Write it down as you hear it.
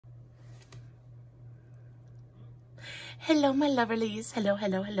Hello, my lovelies. Hello,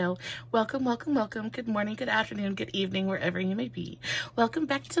 hello, hello. Welcome, welcome, welcome. Good morning, good afternoon, good evening, wherever you may be. Welcome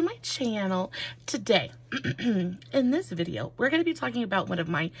back to my channel. Today, in this video, we're going to be talking about one of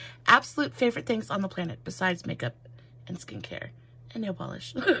my absolute favorite things on the planet besides makeup and skincare and nail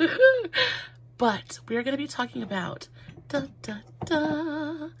polish. But we're going to be talking about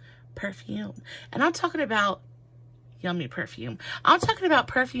perfume. And I'm talking about yummy perfume. I'm talking about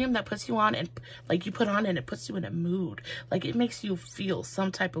perfume that puts you on and like you put on and it puts you in a mood. Like it makes you feel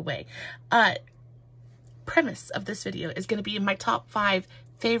some type of way. Premise of this video is going to be my top 5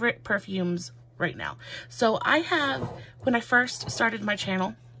 favorite perfumes right now. So I have, when I first started my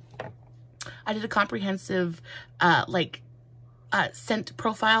channel, I did a comprehensive scent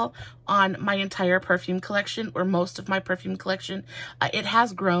profile on my entire perfume collection, or most of my perfume collection. It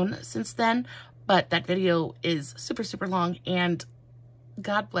has grown since then, but that video is super, super long, and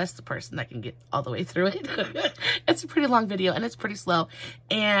God bless the person that can get all the way through it. It's a pretty long video, and it's pretty slow,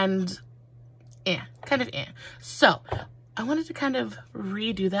 and kind of. So I wanted to kind of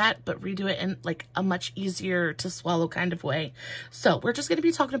redo that, but redo it in like a much easier to swallow kind of way. So we're just going to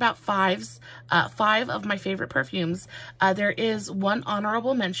be talking about 5 of my favorite perfumes. There is 1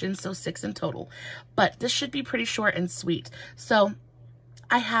 honorable mention, so 6 in total, but this should be pretty short and sweet. So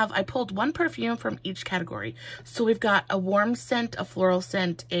I pulled 1 perfume from each category. So we've got a warm scent, a floral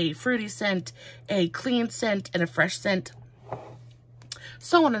scent, a fruity scent, a clean scent, and a fresh scent,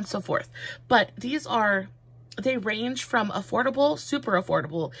 so on and so forth. But they range from affordable, super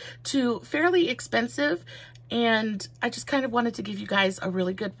affordable, to fairly expensive. And I just kind of wanted to give you guys a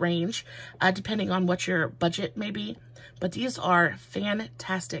really good range, depending on what your budget may be. But these are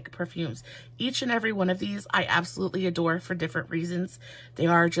fantastic perfumes. Each and every one of these I absolutely adore for different reasons. They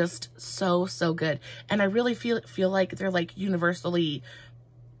are just so, so good. And I really feel like they're like universal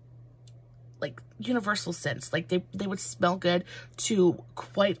scents. Like they would smell good to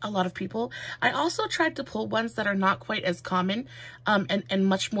quite a lot of people. I also tried to pull ones that are not quite as common and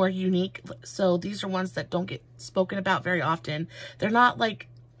much more unique. So these are ones that don't get spoken about very often. They're not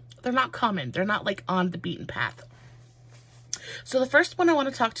common. They're not like on the beaten path. So the first one I want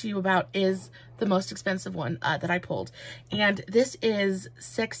to talk to you about is the most expensive one that I pulled. And this is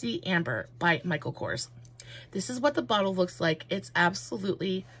Sexy Amber by Michael Kors. This is what the bottle looks like. It's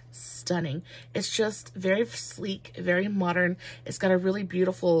absolutely stunning. It's just very sleek, very modern. It's got a really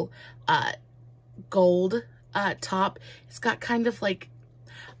beautiful gold top. It's got kind of like,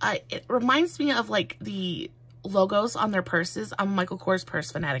 it reminds me of like the logos on their purses. I'm a Michael Kors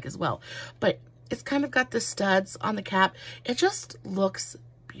purse fanatic as well. But it's kind of got the studs on the cap. It just looks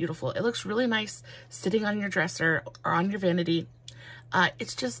beautiful. It looks really nice sitting on your dresser or on your vanity.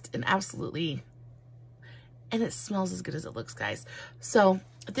 It's just an absolutely, and it smells as good as it looks, guys. So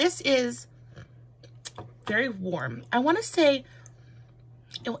this is very warm. I want to say,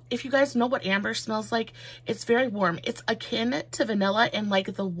 if you guys know what amber smells like, it's very warm. It's akin to vanilla in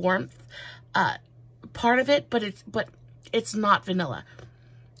like the warmth part of it, but it's not vanilla.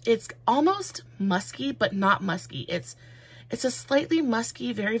 It's almost musky, but not musky. It's a slightly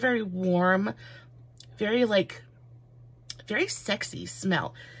musky, very, very warm, very sexy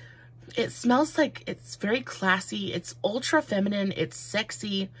smell. It smells like it's very classy. It's ultra feminine. It's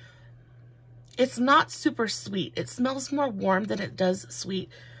sexy. It's not super sweet. It smells more warm than it does sweet,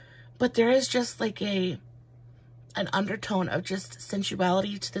 but there is just like an undertone of just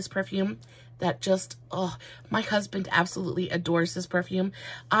sensuality to this perfume that just, oh, my husband absolutely adores this perfume.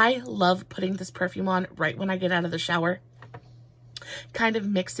 I love putting this perfume on right when I get out of the shower. Kind of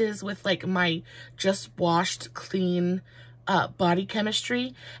mixes with like my just washed clean body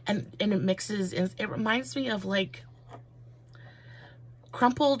chemistry, and it mixes, and it reminds me of like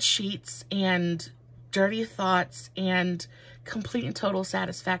crumpled sheets and dirty thoughts and complete and total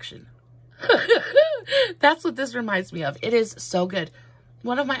satisfaction. That's what this reminds me of. It is so good.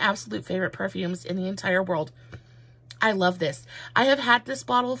 One of my absolute favorite perfumes in the entire world. I love this. I have had this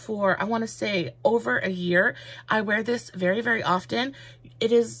bottle for, I want to say, over a year. I wear this very, very often.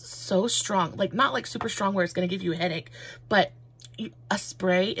 It is so strong. Like, not like super strong where it's going to give you a headache, but a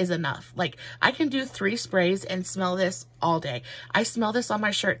spray is enough. Like, I can do 3 sprays and smell this all day. I smell this on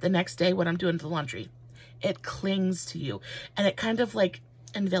my shirt the next day when I'm doing the laundry. It clings to you, and it kind of like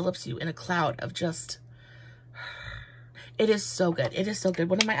envelops you in a cloud of just... It is so good. It is so good.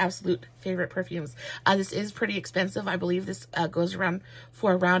 One of my absolute favorite perfumes. This is pretty expensive. I believe this goes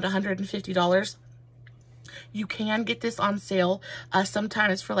for around $150. You can get this on sale.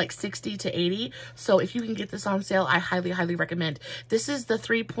 Sometimes for like $60 to $80. So if you can get this on sale, I highly, highly recommend. This is the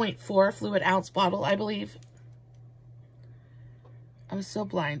 3.4 fluid ounce bottle, I believe. I'm so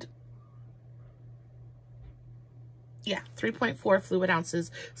blind. Yeah, 3.4 fluid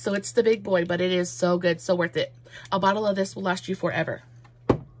ounces. So it's the big boy, but it is so good, so worth it. A bottle of this will last you forever.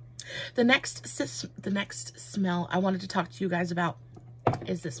 The next smell I wanted to talk to you guys about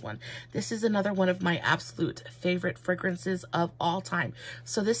is this one. This is another one of my absolute favorite fragrances of all time.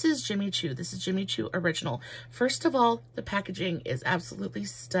 So this is Jimmy Choo. This is Jimmy Choo Original. First of all, the packaging is absolutely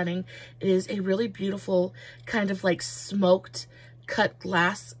stunning. It is a really beautiful kind of like smoked cut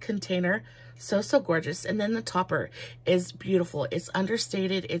glass container. So gorgeous. And then the topper is beautiful. It's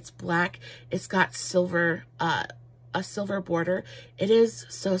understated. It's black. It's got silver, a silver border. It is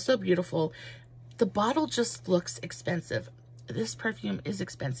so beautiful. The bottle just looks expensive. This perfume is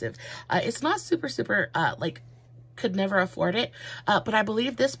expensive. It's not super, like, could never afford it. But I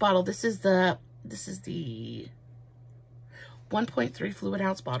believe this bottle, this is the 1.3 fluid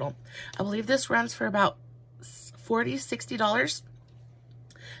ounce bottle. I believe this runs for about $40, $60.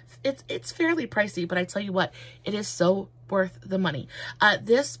 It's fairly pricey, but I tell you what, it is so worth the money.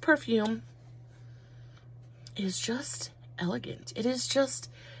 This perfume is just elegant. It is just,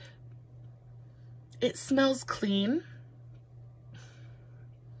 it smells clean.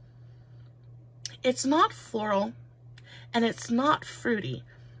 It's not floral, and it's not fruity.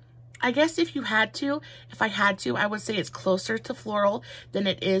 I guess if I had to, I would say it's closer to floral than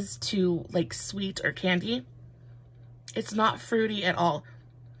it is to like sweet or candy. It's not fruity at all.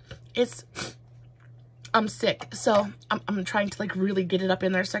 I'm sick, so I'm trying to like really get it up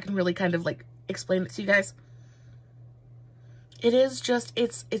in there so I can really kind of like explain it to you guys. It is just,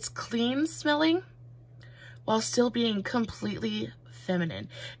 it's clean smelling while still being completely feminine.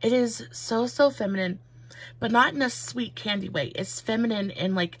 It is so feminine, but not in a sweet candy way. It's feminine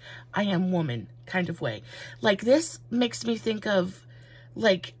in like I am woman kind of way. Like this makes me think of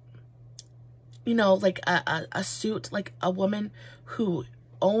like, you know, like a suit, like a woman who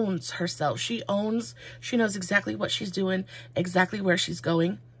owns herself. She knows exactly what she's doing, exactly where she's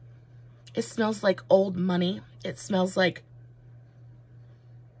going. It smells like old money. It smells like,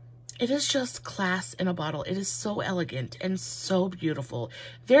 it is just class in a bottle. It is so elegant and so beautiful.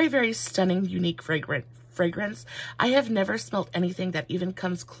 Very stunning, unique fragrance. I have never smelled anything that even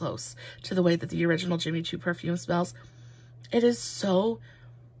comes close to the way that the original Jimmy Choo perfume smells. It is so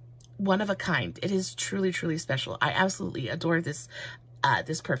one of a kind. It is truly special. I absolutely adore this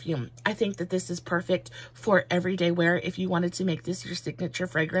perfume. I think that this is perfect for everyday wear. If you wanted to make this your signature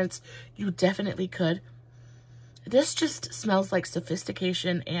fragrance, you definitely could. This just smells like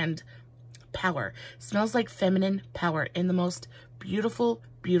sophistication and power. It smells like feminine power in the most beautiful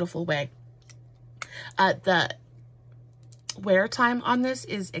way. The wear time on this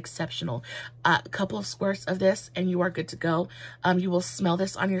is exceptional. A couple of squirts of this and you are good to go. You will smell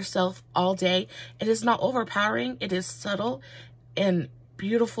this on yourself all day. It is not overpowering. It is subtle and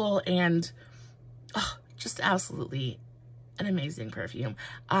beautiful and just absolutely an amazing perfume.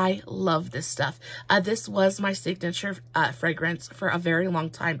 I love this stuff. This was my signature fragrance for a very long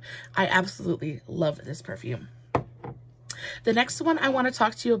time. I absolutely love this perfume. The next one I want to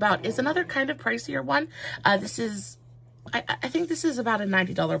talk to you about is another kind of pricier one. This is, I think this is about a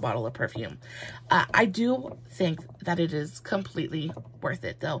 $90 bottle of perfume. I do think that it is completely worth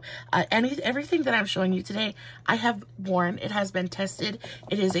it though. Everything that I'm showing you today, I have worn. It has been tested.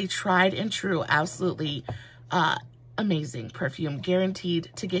 It is a tried and true, absolutely amazing perfume, guaranteed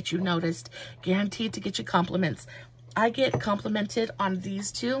to get you noticed, guaranteed to get you compliments. I get complimented on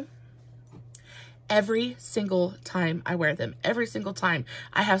these two every single time I wear them. Every single time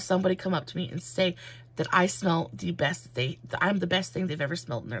I have somebody come up to me and say that I smell the best, I'm the best thing they've ever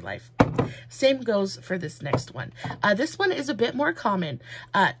smelled in their life. Same goes for this next one. This one is a bit more common.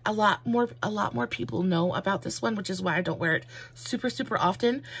 A lot more people know about this one, which is why I don't wear it super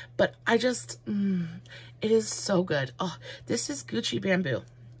often, but I just, it is so good. Oh, this is Gucci Bamboo.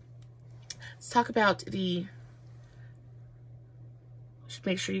 Let's talk about the, just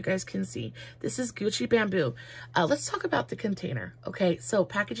make sure you guys can see. This is Gucci Bamboo. Let's talk about the container. Okay, so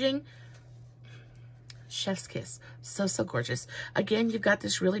packaging, chef's kiss. So gorgeous. Again, you've got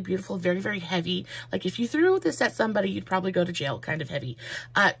this really beautiful, very heavy, like if you threw this at somebody, you'd probably go to jail, kind of heavy.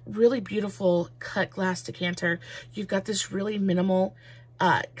 Really beautiful cut glass decanter. You've got this really minimal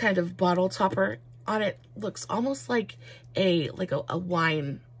kind of bottle topper on it. Looks almost like a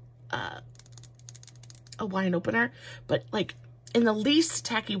wine opener, but like in the least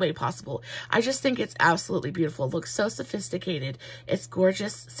tacky way possible. I just think it's absolutely beautiful. It looks so sophisticated. It's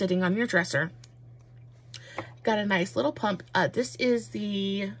gorgeous sitting on your dresser. Got a nice little pump. This is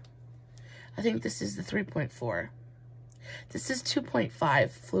the, I think this is the 3.4. This is 2.5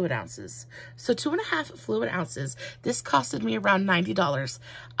 fluid ounces. So 2.5 fluid ounces. This costed me around $90.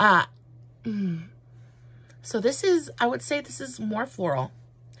 So this is, I would say this is more floral.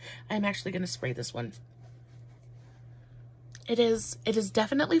 I'm actually going to spray this one. It is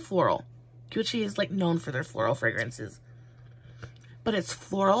definitely floral. Gucci is like known for their floral fragrances. But it's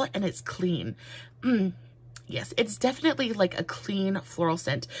floral and it's clean. Yes, it's definitely like a clean floral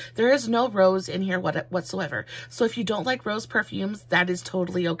scent. There is no rose in here whatsoever. So if you don't like rose perfumes, that is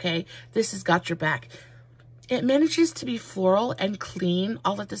totally okay. This has got your back. It manages to be floral and clean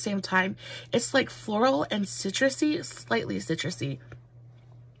all at the same time. It's like floral and citrusy, slightly citrusy.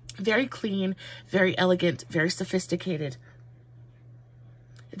 Very clean, very elegant, very sophisticated.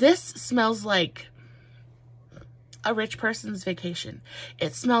 This smells like a rich person's vacation.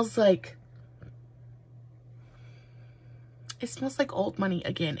 It smells like old money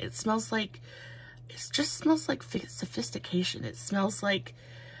again. It just smells like sophistication. It smells like,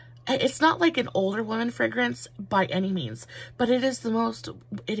 it's not like an older woman fragrance by any means, but it is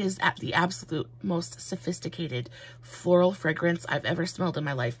at the absolute most sophisticated floral fragrance I've ever smelled in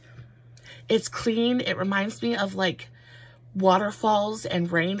my life. It's clean. It reminds me of like waterfalls and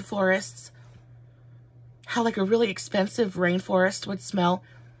rainforests. How like a really expensive rainforest would smell.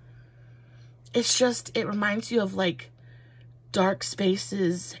 It reminds you of like dark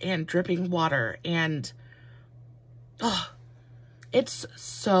spaces and dripping water, and oh, it's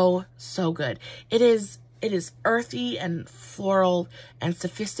so good. It is earthy and floral and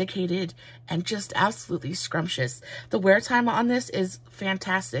sophisticated and just absolutely scrumptious. The wear time on this is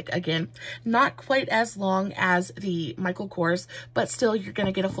fantastic. Again, not quite as long as the Michael Kors, but still you're going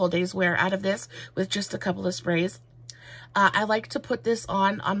to get a full day's wear out of this with just a couple of sprays. I like to put this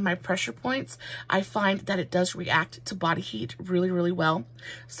on my pressure points. I find that it does react to body heat really, really well.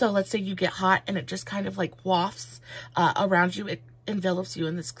 So let's say you get hot and it just kind of like wafts around you. It envelops you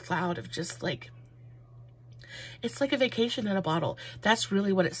in this cloud of just like, it's like a vacation in a bottle. That's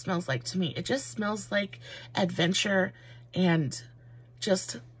really what it smells like to me. It just smells like adventure and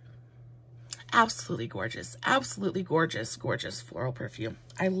just absolutely gorgeous. Absolutely gorgeous, gorgeous floral perfume.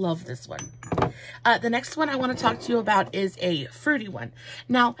 I love this one. The next one I want to talk to you about is a fruity one.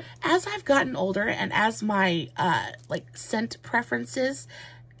 Now, as I've gotten older and as my like scent preferences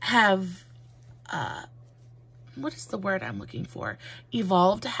have what is the word I'm looking for?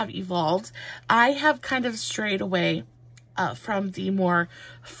 Evolved. I have kind of strayed away from the more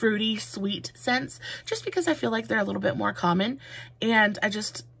fruity, sweet scents, just because I feel like they're a little bit more common, and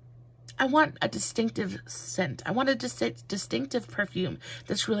I want a distinctive scent. I want a distinctive perfume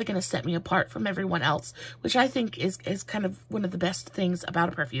that's really going to set me apart from everyone else, which I think is kind of one of the best things about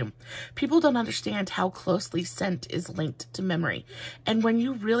a perfume. People don't understand how closely scent is linked to memory, and when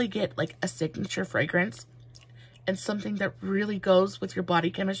you really get like a signature fragrance and something that really goes with your body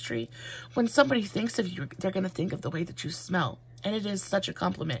chemistry, when somebody thinks of you, they're going to think of the way that you smell. And it is such a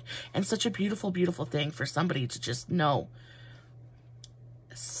compliment and such a beautiful, beautiful thing for somebody to just know.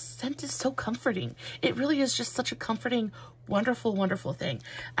 Scent is so comforting. It really is just such a comforting, wonderful, wonderful thing.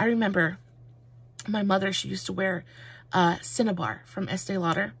 I remember my mother, she used to wear Cinnabar from Estee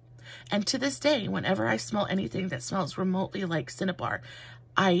Lauder. And to this day, whenever I smell anything that smells remotely like Cinnabar,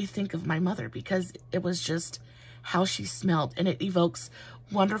 I think of my mother, because it was just how she smelled, and it evokes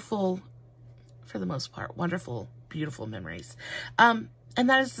wonderful, for the most part, wonderful, beautiful memories. And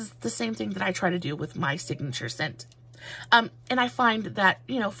that is the same thing that I try to do with my signature scent. And I find that,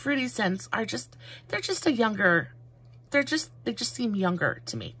 you know, fruity scents are they just seem younger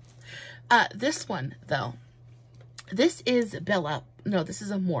to me. This one though, this is this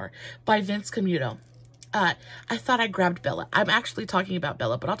is Amore by Vince Camuto. I thought I grabbed Bella. I'm actually talking about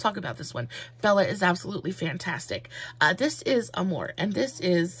Bella, but I'll talk about this one. Bella is absolutely fantastic. This is Amore, and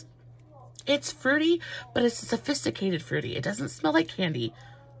it's fruity, but it's a sophisticated fruity. It doesn't smell like candy.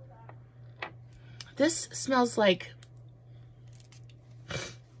 This smells like,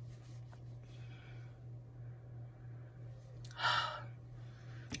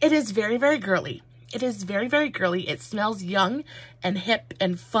 it is very, very girly. It is very, very girly. It smells young and hip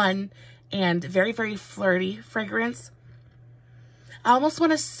and fun and very, very flirty fragrance. I almost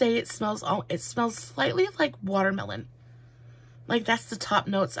want to say it smells slightly like watermelon. Like, that's the top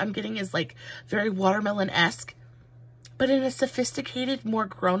notes I'm getting, is like very watermelon-esque, but in a sophisticated, more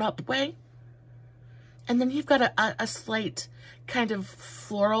grown-up way. And then you've got a slight kind of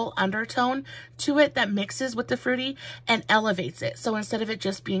floral undertone to it that mixes with the fruity and elevates it. So instead of it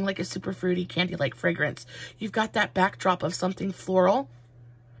just being like a super fruity candy-like fragrance, you've got that backdrop of something floral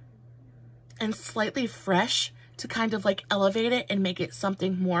and slightly fresh to kind of like elevate it and make it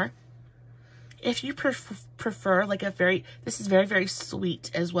something more. if you prefer like this is very, very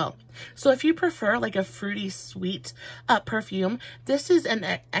sweet as well. So if you prefer like a fruity sweet perfume, this is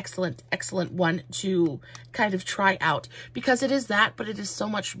an excellent one to kind of try out, because it is that, but it is so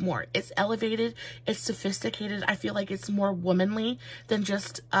much more. It's elevated, it's sophisticated. I feel like it's more womanly than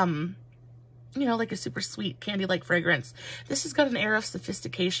just you know, like a super sweet candy-like fragrance. This has got an air of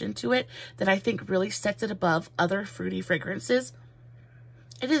sophistication to it that I think really sets it above other fruity fragrances.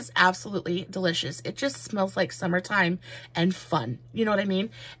 It is absolutely delicious. It just smells like summertime and fun. You know what I mean?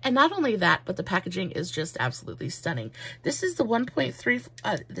 And not only that, but the packaging is just absolutely stunning. This is the 1.3,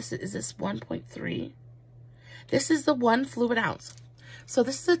 is this 1.3? This is the 1 fluid ounce. So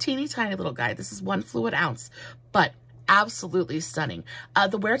this is a teeny tiny little guy. This is 1 fluid ounce, but absolutely stunning.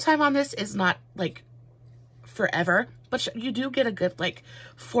 The wear time on this is not like forever, but you do get a good like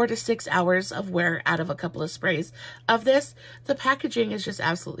 4 to 6 hours of wear out of a couple of sprays of this. The packaging is just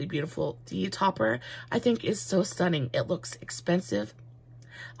absolutely beautiful. The topper, I think, is so stunning. It looks expensive.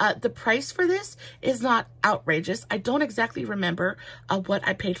 The price for this is not outrageous. I don't exactly remember what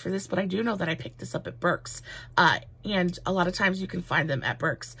I paid for this, but I do know that I picked this up at Burke's. And a lot of times you can find them at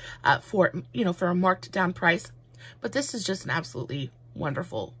Burke's for, you know, for a marked down price. But this is just an absolutely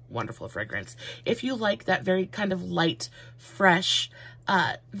wonderful, wonderful fragrance. If you like that very kind of light, fresh,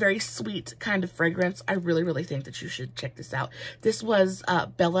 very sweet kind of fragrance, I really, really think that you should check this out. This was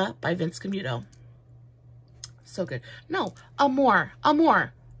Bella by Vince Camuto. So good. No, Amor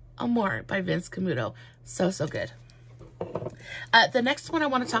by Vince Camuto. So, so good. The next one I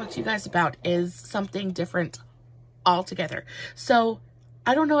want to talk to you guys about is something different altogether. So,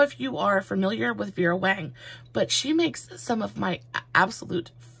 I don't know if you are familiar with Vera Wang, but she makes some of my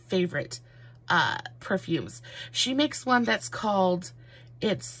absolute favorite perfumes. She makes one that's called,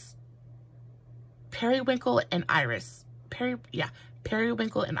 it's Periwinkle and Iris.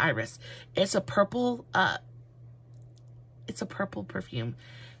 Periwinkle and Iris. It's a purple perfume.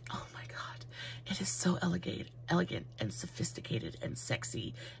 Oh my God. It is so elegant and sophisticated and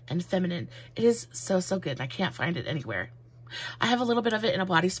sexy and feminine. It is so, so good, and I can't find it anywhere. I have a little bit of it in a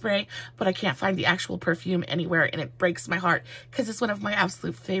body spray, but I can't find the actual perfume anywhere, and it breaks my heart because it's one of my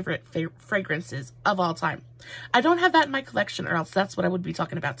absolute favorite fragrances of all time. I don't have that in my collection, or else that's what I would be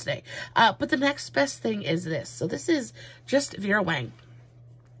talking about today. But the next best thing is this. So this is just Vera Wang.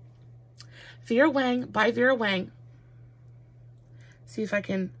 Vera Wang by Vera Wang. See if I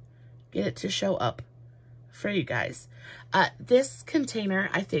can get it to show up for you guys. This container,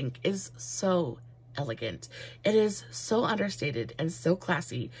 I think, is so elegant. It is so understated and so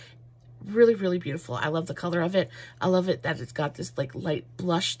classy. Really, really beautiful. I love the color of it. I love it that it's got this like light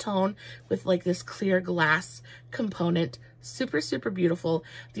blush tone with like this clear glass component. Super, super beautiful.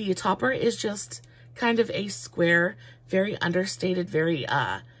 The topper is just kind of a square, very understated, very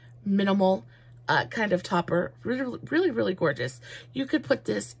minimal kind of topper. Really, really, really gorgeous. You could put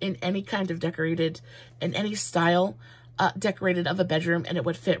this in any kind of decorated, in any style decorated of a bedroom, and it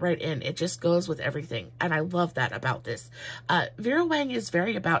would fit right in. It just goes with everything, and I love that about this. Vera Wang is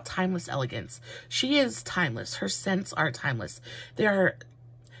very about timeless elegance. She is timeless. Her scents are timeless.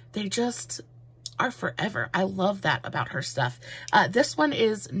 They just are forever. I love that about her stuff. This one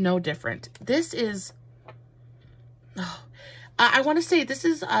is no different. This is, I want to say this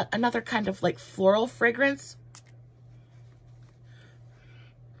is another kind of like floral fragrance.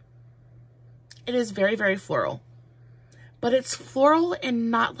 It is very, very floral. But it's floral in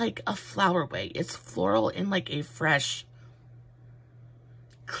not like a flower way. It's floral in like a fresh,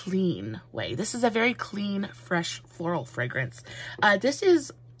 clean way. This is a very clean, fresh floral fragrance.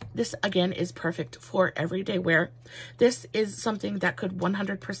 This again is perfect for everyday wear. This is something that could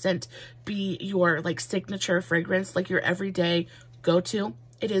 100% be your like signature fragrance, like your everyday go-to.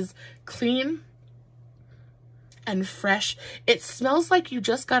 It is clean and fresh. It smells like you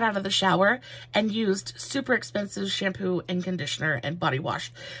just got out of the shower and used super expensive shampoo and conditioner and body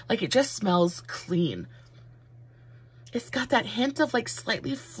wash. Like, it just smells clean. It's got that hint of like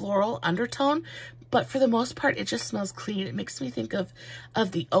slightly floral undertone, but for the most part, it just smells clean. It makes me think of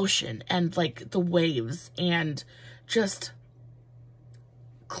the ocean and like the waves and just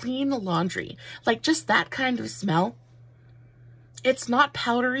clean laundry. Like, just that kind of smell. It's not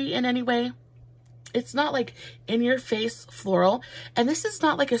powdery in any way. It's not like in your face floral. And this is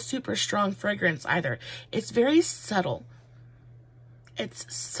not like a super strong fragrance either. It's very subtle. It's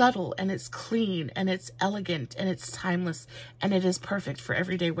subtle and it's clean and it's elegant and it's timeless, and it is perfect for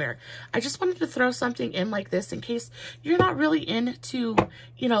everyday wear. I just wanted to throw something in like this in case you're not really into,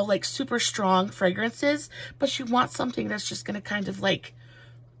 you know, like super strong fragrances, but you want something that's just going to kind of like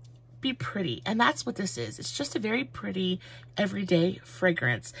be pretty. And that's what this is. It's just a very pretty everyday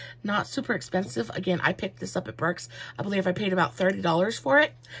fragrance. Not super expensive. Again, I picked this up at Burke's. I believe I paid about $30 for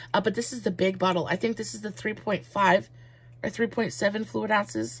it. But this is the big bottle. I think this is the 3.5 or 3.7 fluid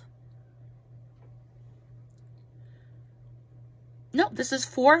ounces. No, this is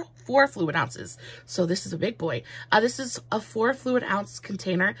four fluid ounces. So this is a big boy. This is a 4 fluid ounce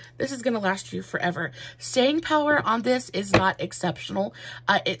container. This is going to last you forever. Staying power on this is not exceptional.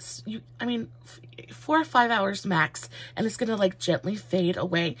 I mean, 4 or 5 hours max, and it's going to like gently fade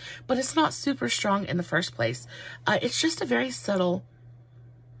away, but it's not super strong in the first place. It's just a very subtle,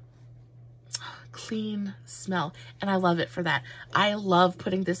 clean smell, and I love it for that. I love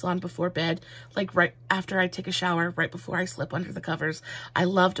putting this on before bed, like right after I take a shower, right before I slip under the covers. I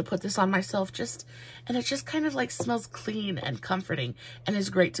love to put this on myself, and it just kind of like smells clean and comforting, and is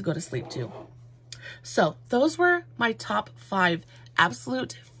great to go to sleep to. So those were my top 5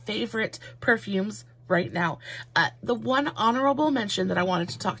 absolute favorite perfumes right now. The one honorable mention that I wanted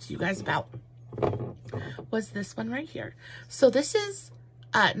to talk to you guys about was this one right here. So this is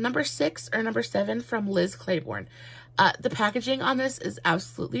number 6 or number 7 from Liz Claiborne. The packaging on this is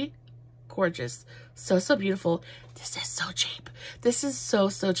absolutely gorgeous. So beautiful. This is so cheap. This is so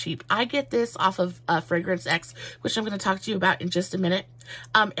cheap. I get this off of Fragrance X, which I'm going to talk to you about in just a minute.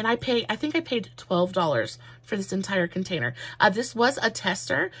 And I think I paid $12 for this entire container. This was a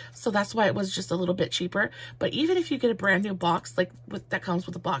tester, so that's why it was just a little bit cheaper. But even if you get a brand new box, like that comes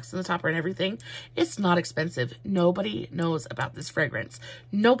with a box and the topper and everything, it's not expensive. Nobody knows about this fragrance.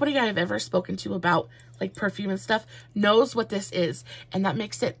 Nobody I've ever spoken to about like perfume and stuff knows what this is, and that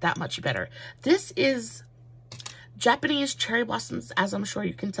makes it that much better. This is Japanese cherry blossoms, as I'm sure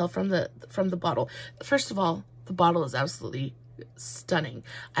you can tell from the bottle. First of all, the bottle is absolutely stunning.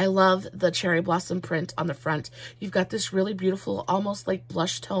 I love the cherry blossom print on the front. You've got this really beautiful, almost like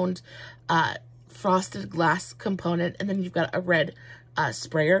blush toned frosted glass component, and then you've got a red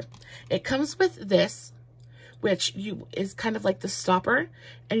sprayer. It comes with this, which is kind of like the stopper,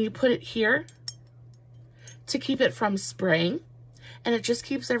 and you put it here to keep it from spraying, and it just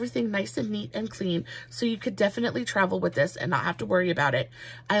keeps everything nice and neat and clean, so you could definitely travel with this and not have to worry about it.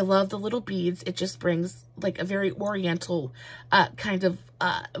 I love the little beads. It just brings like a very oriental kind of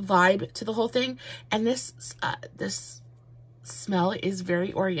vibe to the whole thing, and this smell is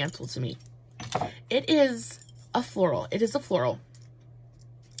very oriental to me. It is a floral. It is a floral,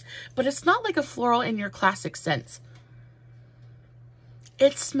 but it's not like a floral in your classic sense.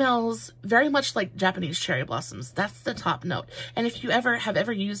 It smells very much like Japanese cherry blossoms. That's the top note. And if you have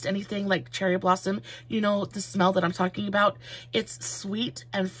ever used anything like cherry blossom, you know the smell that I'm talking about. It's sweet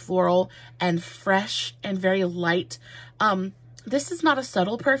and floral and fresh and very light. This is not a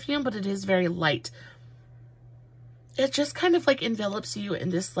subtle perfume, but it is very light. It just kind of like envelops you in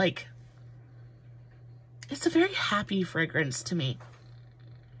this like, it's a very happy fragrance to me.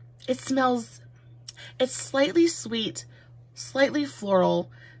 It's slightly sweet, slightly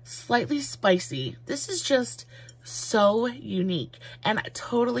floral, slightly spicy. This is just so unique and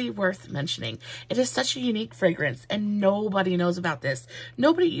totally worth mentioning. It is such a unique fragrance, and nobody knows about this.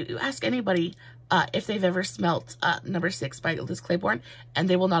 Nobody, you ask anybody if they've ever smelt number 6 by Liz Claiborne, and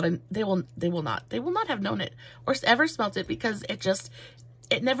they will not have known it or ever smelt it, because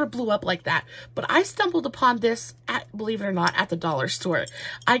it never blew up like that. But I stumbled upon this at, believe it or not, at the dollar store.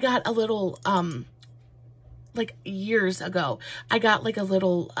 I got a little like years ago, I got like a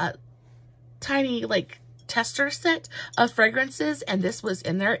little tiny like tester set of fragrances, and this was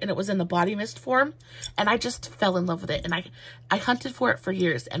in there, and it was in the body mist form, and I just fell in love with it, and I hunted for it for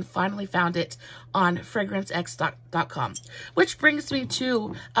years and finally found it on fragrancex.com, which brings me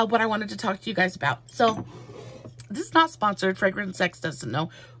to what I wanted to talk to you guys about. So this is not sponsored. Fragrance X doesn't know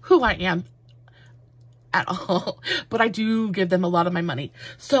who I am at all, but I do give them a lot of my money.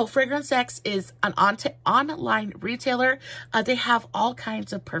 So Fragrance X is an online retailer. They have all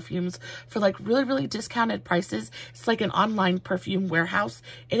kinds of perfumes for like really discounted prices. It's like an online perfume warehouse.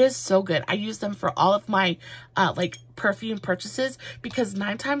 It is so good. I use them for all of my like perfume purchases, because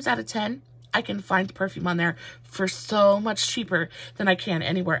 9 times out of 10 I can find perfume on there for so much cheaper than I can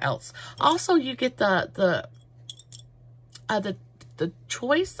anywhere else. Also, you get the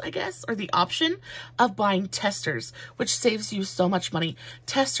choice, I guess, or the option of buying testers, which saves you so much money.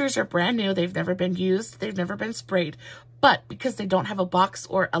 Testers are brand new. They've never been used. They've never been sprayed. But because they don't have a box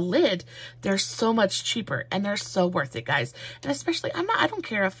or a lid, they're so much cheaper and they're so worth it, guys. And especially, I don't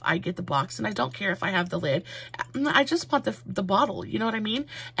care if I get the box and I don't care if I have the lid. I just want the bottle, you know what I mean?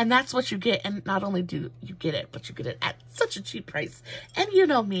 And that's what you get. And not only do you get it, but you get it at such a cheap price. And you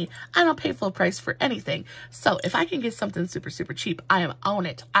know me, I don't pay full price for anything. So if I can get something super, super cheap, I am on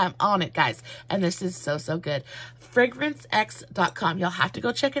it. I'm on it, guys. And this is so, so good. FragranceX.com. Y'all have to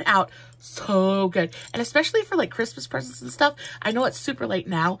go check it out. So good. And especially for like Christmas presents and stuff. I know it's super late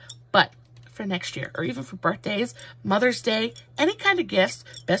now, but for next year or even for birthdays, Mother's Day, any kind of gifts,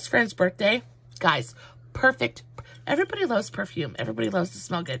 best friend's birthday, guys, perfect. Everybody loves perfume. Everybody loves to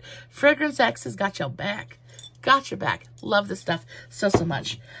smell good. Fragrance X has got your back. Got your back. Love this stuff so, so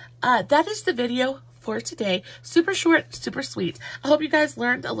much. That is the video for today. Super short, super sweet. I hope you guys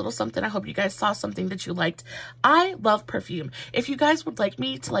learned a little something. I hope you guys saw something that you liked. I love perfume. If you guys would like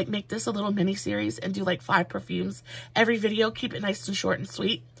me to like make this a little mini series and do like 5 perfumes every video, keep it nice and short and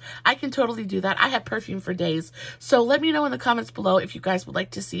sweet, I can totally do that. I have perfume for days. So let me know in the comments below if you guys would like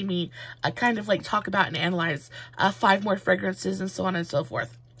to see me kind of like talk about and analyze 5 more fragrances and so on and so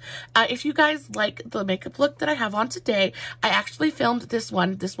forth. If you guys like the makeup look that I have on today, I actually filmed this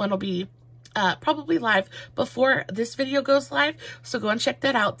one. This one will be probably live before this video goes live, so go and check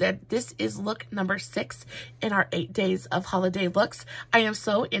that out. This is look number 6 in our 8 days of holiday looks. I am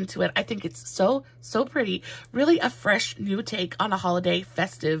so into it. I think it's so pretty. Really a fresh new take on a holiday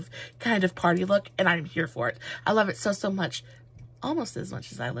festive kind of party look, and I'm here for it. I love it so much. Almost as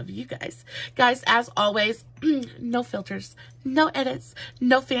much as I love you guys. Guys, as always, no filters, no edits,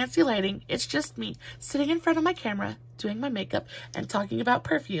 no fancy lighting. It's just me sitting in front of my camera, doing my makeup, and talking about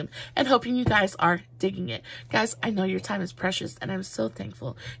perfume, and hoping you guys are digging it. Guys, I know your time is precious, and I'm so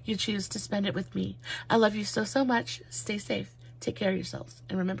thankful you choose to spend it with me. I love you so much. Stay safe. Take care of yourselves.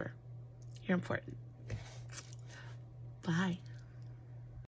 And remember, you're important. Bye.